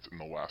 20 minutes in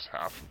the last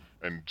half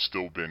and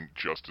still been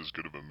just as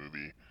good of a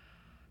movie.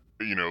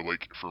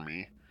 Like, for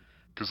me.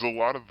 Because a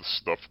lot of the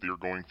stuff they're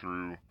going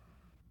through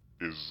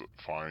is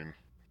fine,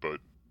 but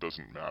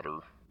doesn't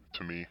matter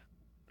to me.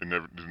 It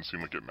never didn't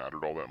seem like it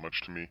mattered all that much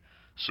to me.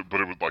 So,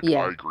 but it was like,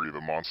 I agree, the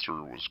monster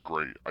was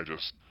great. I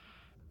just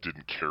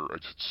didn't care. I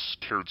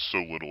just cared so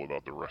little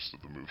about the rest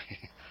of the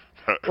movie.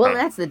 Well,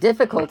 that's the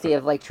difficulty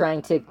of like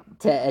trying to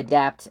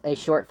adapt a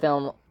short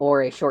film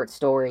or a short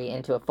story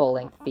into a full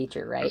length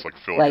feature, right? It's like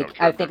filling out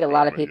I think a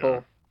lot of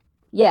people,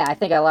 I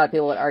think a lot of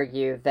people would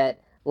argue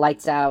that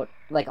Lights Out,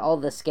 like all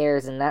the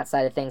scares and that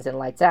side of things in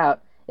Lights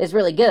Out, is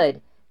really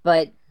good,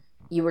 but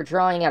you were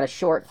drawing out a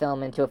short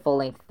film into a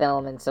full-length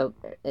film, and so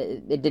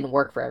it didn't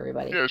work for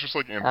everybody. Yeah, it's just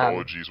like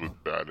anthologies with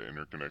bad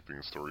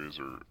interconnecting stories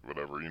or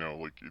whatever,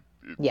 like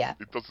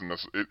it doesn't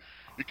necessarily,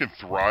 it can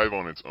thrive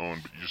on its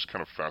own, but you just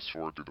kind of fast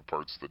forward through the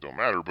parts that don't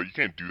matter, but you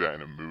can't do that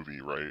in a movie,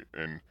 right?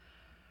 And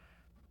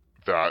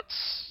that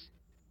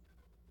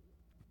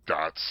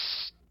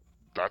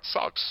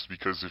sucks,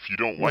 because if you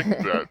don't like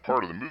that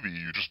part of the movie,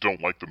 you just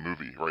don't like the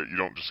movie, right? You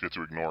don't just get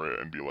to ignore it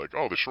and be like,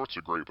 oh, the shorts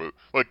are great, but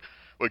like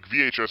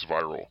VHS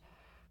Viral.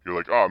 You're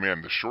like, oh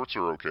man, the shorts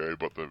are okay,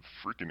 but the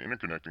freaking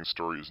interconnecting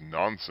story is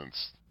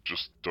nonsense.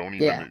 Just don't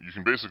even. Yeah. You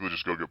can basically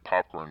just go get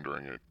popcorn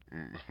during it.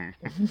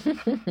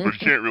 But you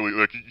can't really,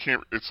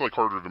 it's like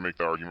harder to make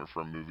that argument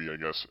for a movie, I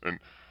guess. And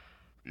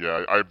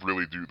yeah, I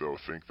really do though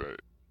think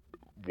that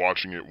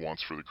watching it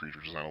once for the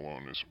creature design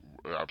alone is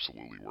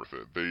absolutely worth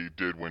it. They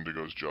did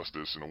Wendigo's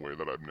justice in a way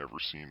that I've never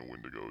seen a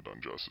Wendigo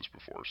done justice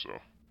before. So.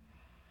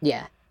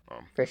 Yeah.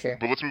 For sure.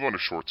 But let's move on to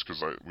shorts,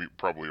 because we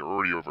probably are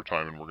already over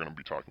time, and we're going to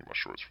be talking about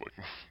shorts for like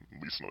at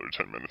least another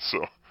 10 minutes.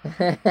 So,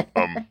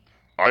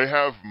 I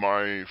have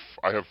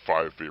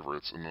 5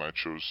 favorites, and then I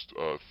chose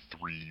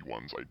 3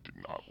 ones I did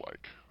not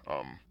like.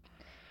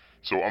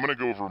 So I'm going to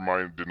go over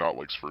my did not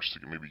likes first to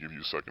maybe give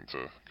you a second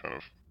to kind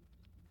of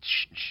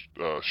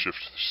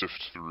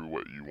sift through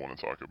what you want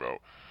to talk about.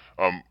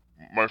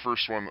 My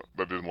first one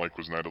that I didn't like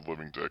was Night of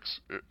Living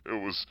Dicks. It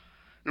was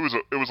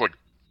okay.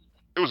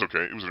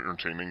 It was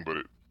entertaining, but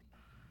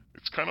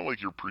it's kind of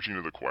like you're preaching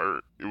to the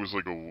choir. It was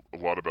like a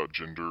lot about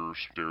gender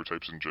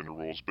stereotypes and gender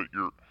roles, but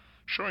you're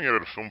showing it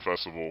at a film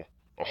festival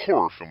a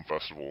horror film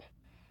festival,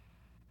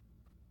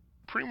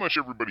 pretty much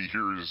everybody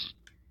here is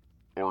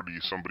already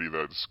somebody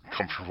that's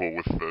comfortable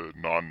with the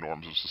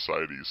non-norms of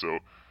society. So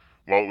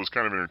while it was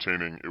kind of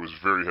entertaining, it was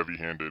very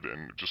heavy-handed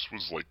and it just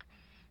was like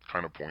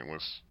kind of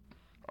pointless.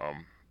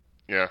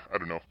 Yeah, I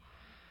don't know.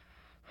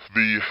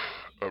 The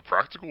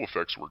practical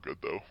effects were good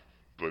though,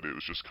 but it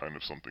was just kind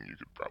of something you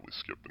could probably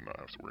skip and not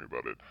have to worry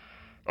about it.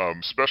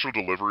 Special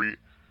Delivery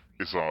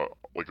is a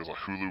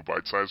Hulu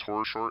bite-sized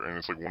horror short, and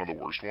it's like one of the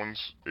worst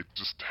ones. It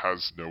just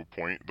has no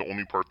point. The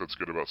only part that's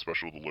good about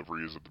Special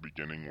Delivery is at the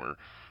beginning where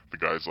the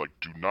guy's like,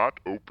 "Do not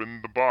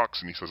open the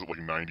box," and he says it like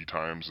 90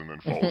 times and then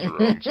follows her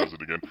out and says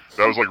it again.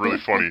 That was like really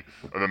funny,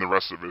 and then the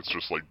rest of it's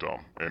just like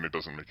dumb, and it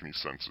doesn't make any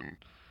sense, and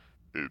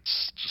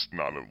it's just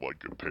not a like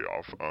good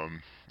payoff.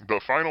 The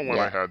final one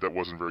I had that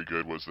wasn't very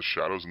good was The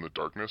Shadows in the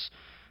Darkness.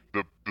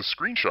 The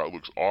screenshot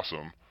looks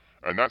awesome,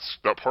 and that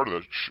part of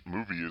the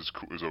movie is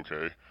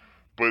okay,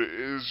 but it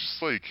is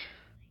just like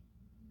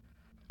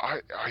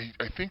I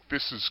think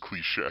this is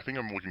cliche. I think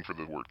I'm looking for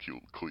the word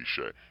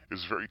cliche.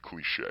 It's very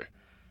cliche.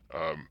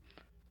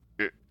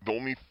 The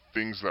only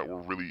things that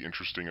were really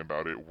interesting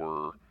about it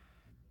were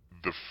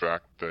the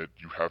fact that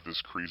you have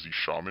this crazy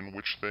shaman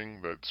witch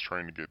thing that's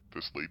trying to get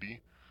this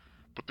lady,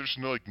 but there's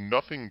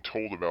nothing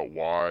told about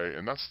why,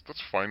 and that's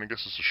fine. I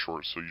guess it's a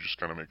short, so you just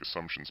kind of make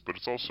assumptions, but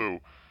it's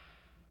also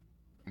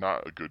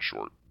not a good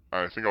short.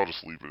 I think I'll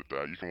just leave it at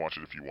that. You can watch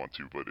it if you want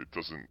to, but it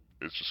doesn't.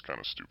 It's just kind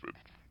of stupid.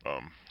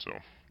 So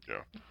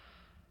yeah.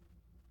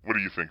 What do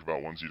you think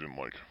about ones you didn't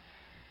like?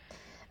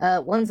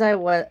 Ones I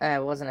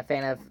wasn't a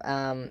fan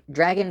of.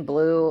 Dragon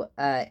Blue.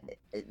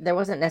 There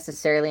wasn't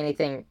necessarily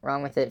anything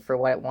wrong with it for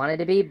what it wanted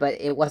to be, but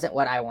it wasn't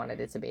what I wanted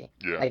it to be.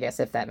 Yeah. I guess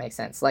if that makes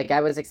sense. Like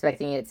I was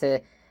expecting it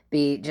to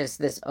be just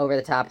this over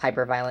the top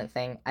hyper violent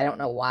thing. I don't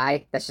know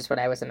why. That's just what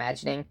I was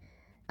imagining.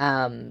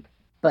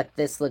 But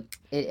it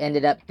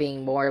ended up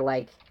being more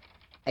like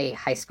a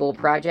high school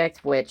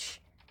project, which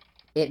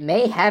it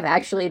may have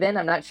actually been,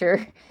 I'm not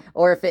sure,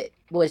 or if it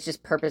was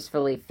just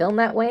purposefully filmed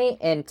that way.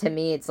 And to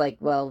me, it's like,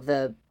 well,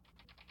 the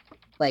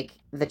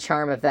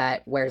charm of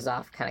that wears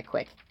off kind of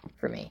quick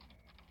for me.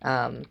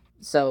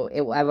 So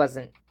I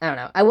don't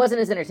know, I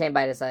wasn't as entertained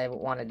by it as I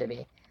wanted to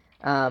be.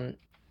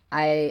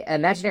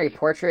 Imaginary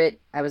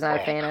Portrait, I was not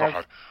a fan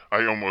of.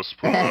 I almost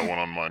put that one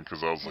on mine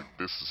because I was like,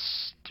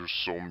 there's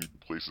so many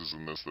places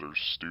in this that are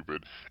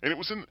stupid. And it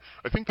was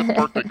I think the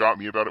part that got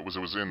me about it was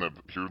in the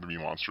Here to Be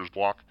Monsters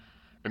block,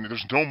 and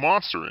there's no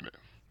monster in it.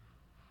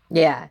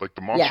 Yeah. Like,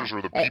 the monsters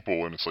are the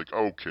people, and it's like,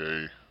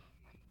 okay,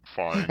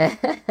 fine.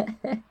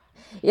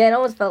 Yeah, it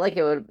almost felt like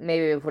it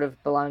would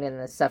have belonged in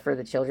the Suffer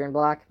the Children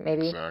block,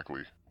 maybe.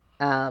 Exactly.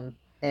 And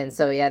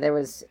so, yeah, there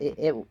was,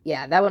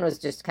 that one was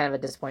just kind of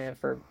a disappointment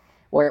for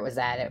where it was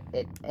at.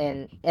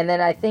 And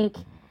then I think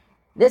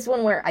this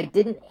one where I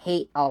didn't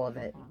hate all of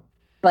it,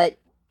 but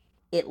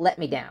it let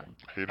me down.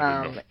 Hated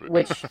enough of it.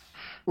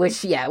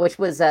 which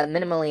was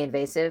minimally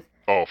invasive.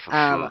 Oh, for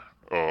sure.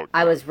 Oh,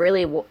 I was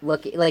really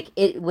looking, like,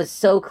 it was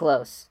so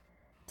close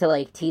to,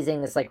 like,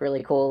 teasing this, like,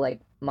 really cool,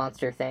 like,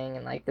 monster thing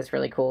and, like, this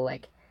really cool,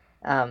 like,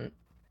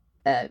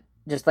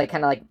 just, like,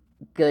 kind of, like,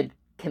 good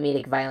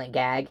comedic violent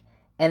gag,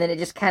 and then it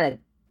just kind of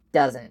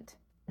doesn't.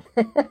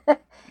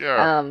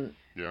 Yeah.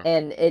 Yeah.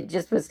 And it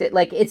just was,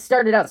 like, it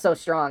started out so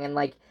strong, and,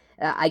 like,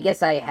 I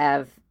guess I've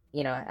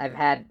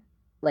had,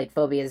 like,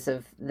 phobias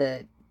of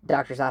the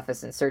doctor's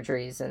office and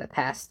surgeries in the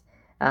past,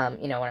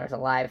 when I was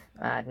alive,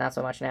 not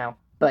so much now,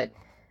 but,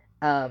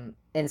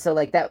 and so,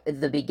 like, that,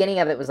 the beginning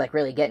of it was, like,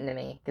 really getting to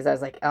me, because I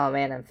was like, oh,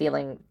 man, I'm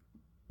feeling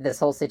this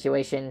whole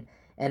situation,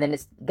 and then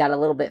it's got a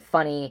little bit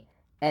funny,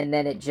 and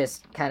then it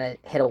just kind of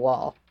hit a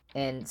wall,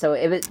 and so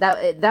it was,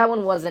 that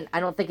one wasn't, I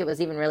don't think it was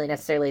even really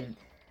necessarily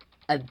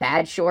a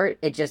bad short,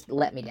 it just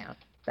let me down.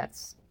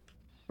 That's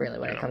really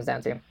what it comes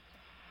down to.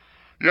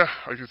 Yeah,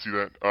 I could see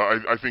that.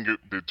 I think it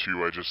did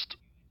too. It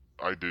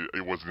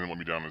didn't let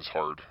me down as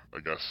hard, I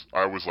guess.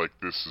 I was like,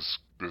 it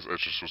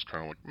just was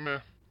kind of like, meh.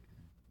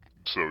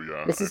 So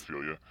yeah, I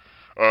feel you.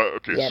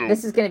 Okay, yeah, so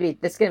this is gonna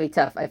be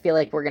tough. I feel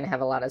like we're gonna have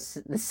a lot of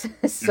similar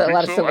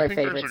I think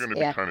favorites. theirs are gonna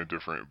be kind of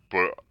different,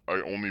 but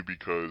only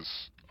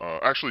because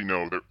actually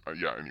no,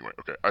 yeah. Anyway,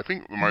 okay. I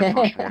think my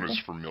first one is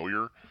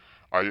Familiar.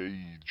 I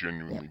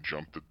genuinely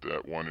jumped at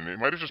that one, and it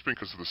might have just been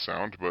because of the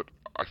sound, but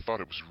I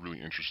thought it was really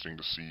interesting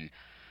to see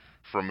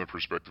from the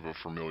perspective of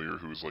Familiar,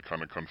 who is like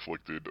kind of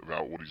conflicted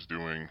about what he's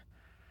doing,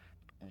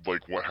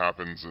 like what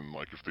happens, and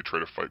like if they try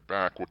to fight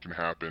back, what can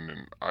happen.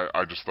 And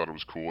I just thought it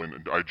was cool,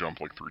 and I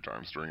jumped like 3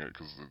 times during it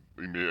because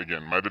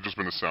again, might have just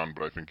been the sound,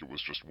 but I think it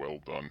was just well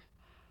done.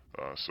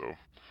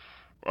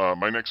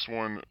 My next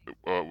one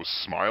was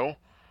Smile.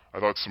 I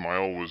thought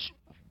Smile was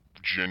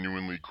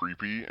genuinely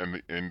creepy, and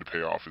the end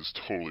payoff is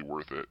totally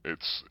worth it.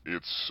 It's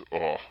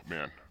oh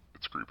man,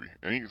 it's creepy.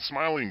 And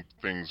smiling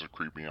things are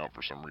creeping out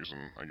for some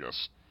reason, I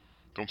guess.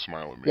 Don't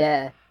smile at me.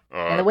 Yeah.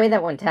 And the way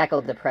that one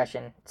tackled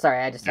depression. Sorry,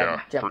 I just had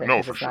to jump in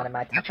because it's sure. not in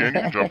my topic. You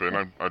can jump in.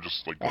 I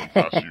just like going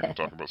fast. You can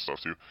talk about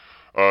stuff too.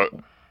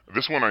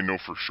 This one I know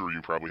for sure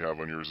you probably have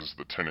on yours is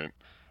The Tenant.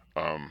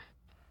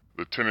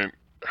 The Tenant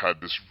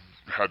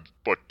had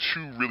like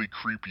 2 really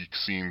creepy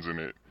scenes in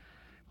it,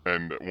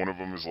 and one of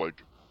them is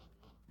like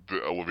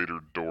the elevator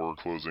door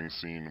closing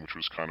scene, which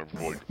was kind of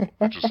like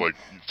just like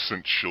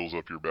sent chills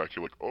up your back.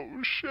 You're like, oh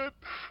shit.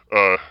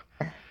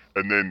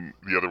 And then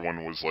the other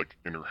one was like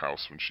in her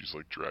house when she's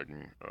like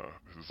dragging.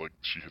 This is like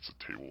she hits a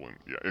table and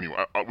yeah. Anyway,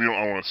 I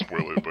don't want to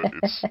spoil it, but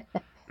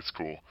it's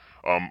cool.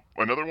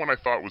 Another one I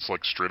thought was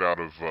like straight out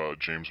of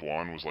James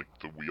Wan was like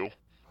The Wheel.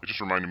 It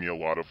just reminded me a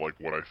lot of like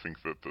what I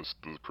think that the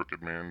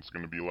Crooked Man's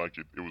going to be like.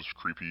 It was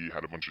creepy,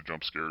 had a bunch of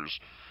jump scares.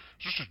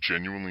 It's just a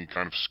genuinely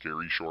kind of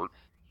scary short.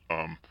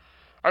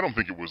 I don't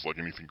think it was like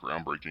anything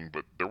groundbreaking,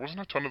 but there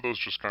wasn't a ton of those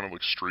just kind of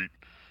like straight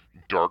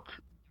dark,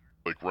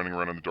 like running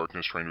around in the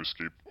darkness trying to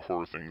escape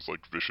horror things like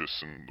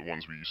Vicious and the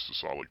ones we used to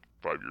saw like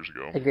 5 years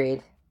ago.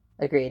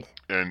 Agreed.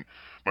 And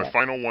my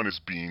final one is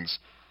Beans.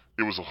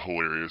 It was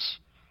hilarious.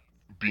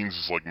 Beans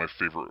is like my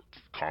favorite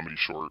comedy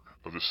short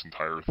of this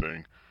entire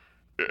thing.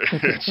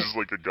 It's just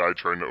like a guy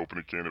trying to open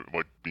a can of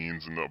like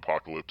beans in the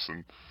apocalypse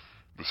and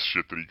the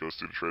shit that he goes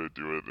through to try to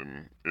do it,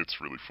 and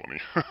it's really funny.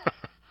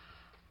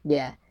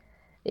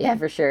 Yeah,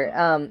 for sure.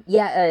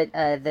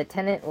 The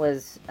Tenant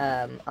was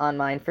on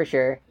mine for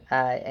sure,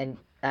 and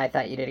I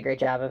thought you did a great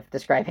job of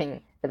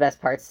describing the best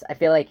parts. I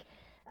feel like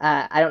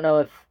I don't know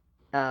if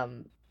I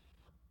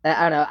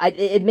don't know.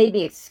 It made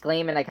me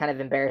exclaim, and I kind of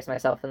embarrassed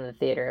myself in the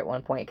theater at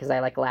one point because I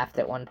like laughed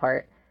at one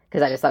part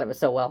because I just thought it was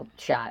so well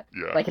shot.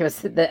 Yeah. Like it was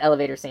the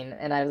elevator scene,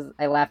 and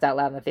I laughed out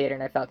loud in the theater,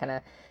 and I felt kind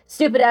of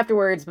stupid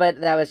afterwards. But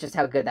that was just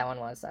how good that one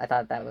was. I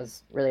thought that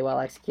was really well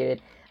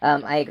executed.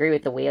 I agree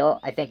with The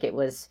Wheel. I think it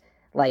was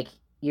like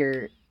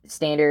your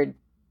standard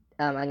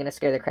I'm gonna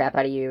scare the crap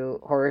out of you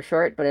horror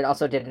short, but it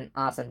also did an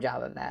awesome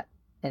job of that,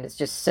 and it's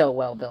just so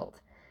well built.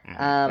 Which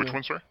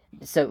one, sorry?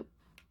 So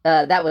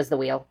that was The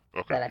Wheel.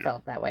 Okay, that I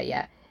felt that way,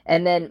 yeah.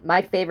 And then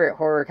my favorite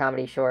horror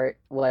comedy short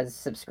was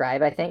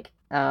Subscribe, I think.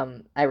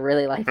 I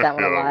really liked that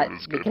one a lot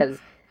because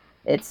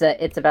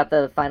it's about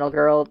the final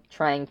girl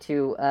trying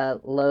to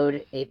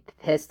load a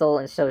pistol,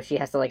 and so she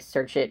has to like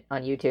search it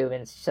on YouTube,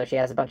 and so she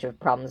has a bunch of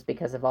problems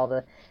because of all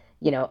the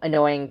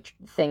annoying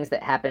things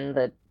that happen,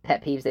 the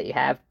pet peeves that you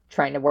have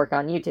trying to work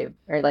on YouTube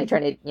or like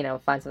trying to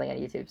find something on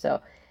YouTube.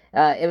 So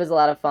it was a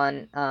lot of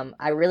fun.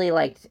 I really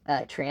liked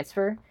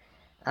Transfer.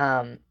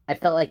 I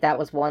felt like that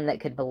was one that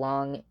could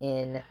belong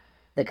in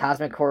the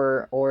Cosmic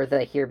Horror or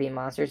the Here Be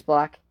Monsters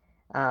block.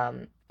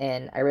 And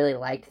I really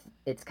liked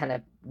its kind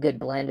of good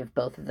blend of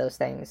both of those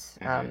things.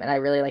 And I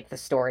really liked the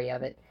story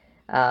of it.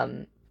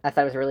 I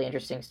thought it was a really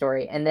interesting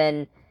story. And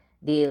then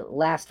the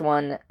last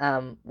one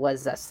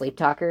was Sleep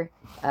Talker.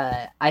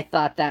 I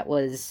thought that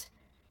was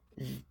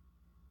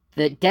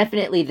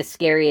definitely the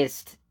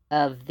scariest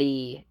of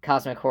the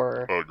Cosmic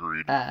Horror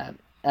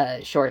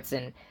shorts,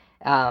 and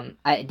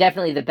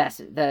definitely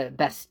the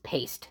best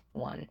paced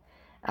one.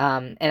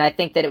 And I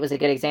think that it was a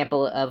good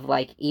example of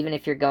like, even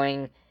if you're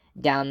going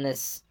down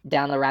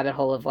the rabbit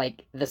hole of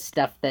like the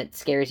stuff that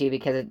scares you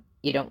because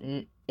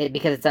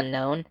because it's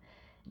unknown,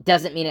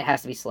 doesn't mean it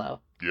has to be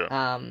slow.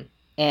 Yeah.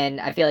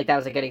 And I feel like that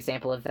was a good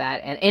example of that.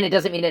 And it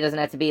doesn't mean it doesn't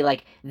have to be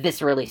like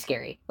this really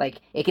scary.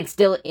 Like it can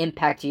still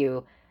impact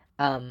you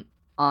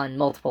on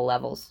multiple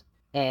levels.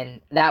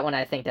 And that one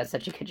I think does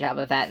such a good job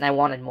of that, and I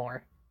wanted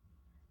more,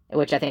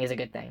 which I think is a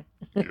good thing.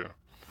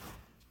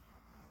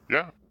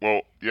 Yeah.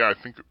 Well, yeah, I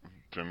think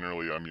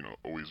generally,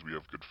 always we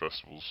have good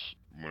festivals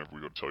whenever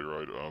we go to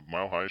Telluride.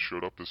 Mile High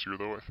showed up this year,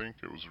 though, I think.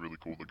 It was really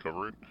cool to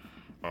cover it.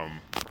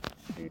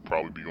 We'll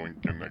probably be going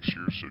again next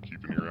year, so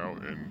keep an ear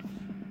out. And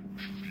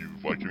if you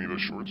like any of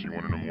those shorts, you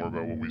want to know more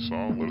about what we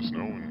saw, let us know,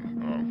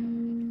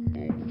 and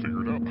we'll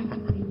figure it out.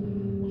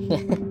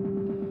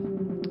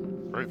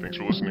 Alright, thanks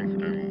for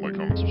listening, and like,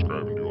 comment,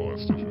 subscribe, and do all that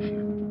stuff if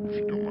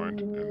you don't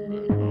mind. And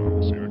then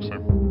we'll see you next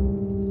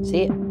time.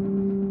 See ya.